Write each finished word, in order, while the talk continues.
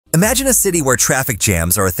Imagine a city where traffic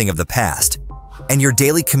jams are a thing of the past, and your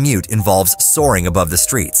daily commute involves soaring above the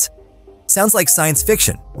streets. Sounds like science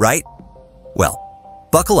fiction, right? Well,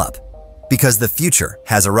 buckle up, because the future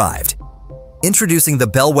has arrived. Introducing the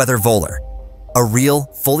Bellwether Volar, a real,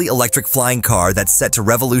 fully electric flying car that's set to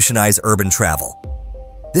revolutionize urban travel.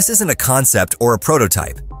 This isn't a concept or a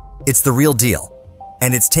prototype, it's the real deal,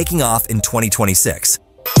 and it's taking off in 2026.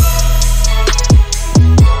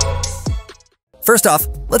 First off,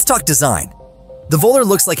 let's talk design. The Volar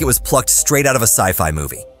looks like it was plucked straight out of a sci-fi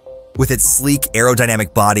movie. With its sleek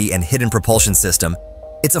aerodynamic body and hidden propulsion system,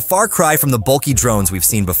 it's a far cry from the bulky drones we've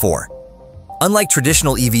seen before. Unlike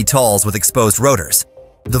traditional eVTOLs with exposed rotors,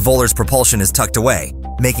 the Volar's propulsion is tucked away,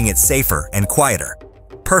 making it safer and quieter,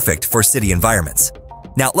 perfect for city environments.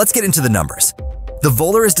 Now let's get into the numbers. The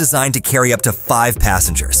Volar is designed to carry up to 5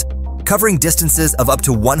 passengers, covering distances of up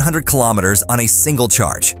to 100 kilometers on a single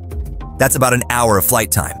charge. That's about an hour of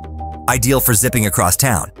flight time, ideal for zipping across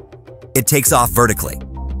town. It takes off vertically,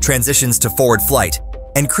 transitions to forward flight,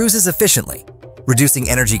 and cruises efficiently, reducing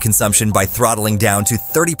energy consumption by throttling down to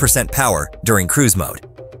 30% power during cruise mode.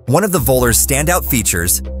 One of the Volar's standout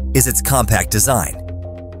features is its compact design.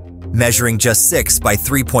 Measuring just 6 by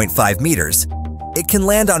 3.5 meters, it can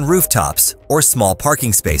land on rooftops or small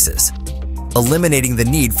parking spaces, eliminating the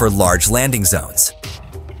need for large landing zones.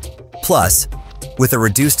 Plus, with a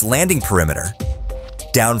reduced landing perimeter,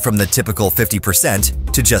 down from the typical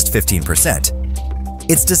 50% to just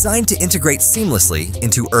 15%, it's designed to integrate seamlessly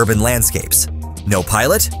into urban landscapes. No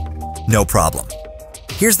pilot? No problem.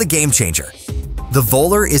 Here's the game changer. The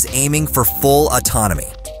Volar is aiming for full autonomy.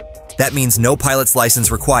 That means no pilot's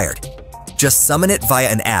license required. Just summon it via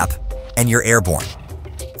an app and you're airborne.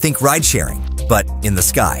 Think ride-sharing, but in the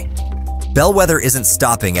sky. Bellwether isn't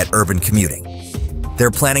stopping at urban commuting. They're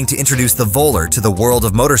planning to introduce the Volar to the world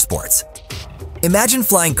of motorsports. Imagine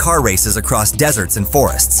flying car races across deserts and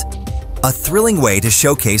forests, a thrilling way to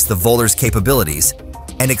showcase the Volar's capabilities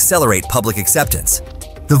and accelerate public acceptance.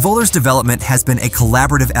 The Volar's development has been a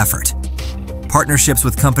collaborative effort. Partnerships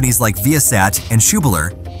with companies like Viasat and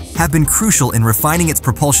Schuballer have been crucial in refining its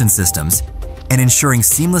propulsion systems and ensuring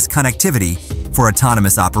seamless connectivity for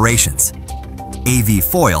autonomous operations. AV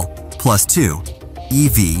Foil +2,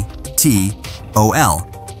 EVTOL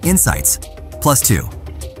Insights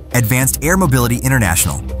 +2, Advanced Air Mobility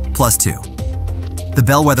International +2. The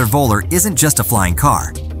Bellwether Volar isn't just a flying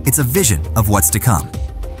car, it's a vision of what's to come.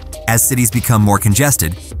 As cities become more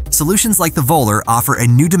congested, solutions like the Volar offer a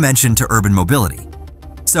new dimension to urban mobility.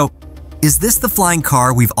 So, is this the flying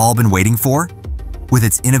car we've all been waiting for? With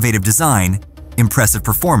its innovative design, impressive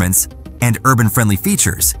performance, and urban-friendly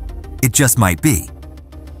features, it just might be.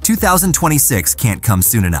 2026 can't come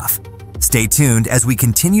soon enough. Stay tuned as we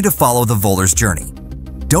continue to follow the Volar's journey.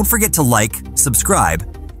 Don't forget to like, subscribe,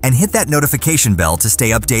 and hit that notification bell to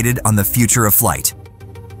stay updated on the future of flight.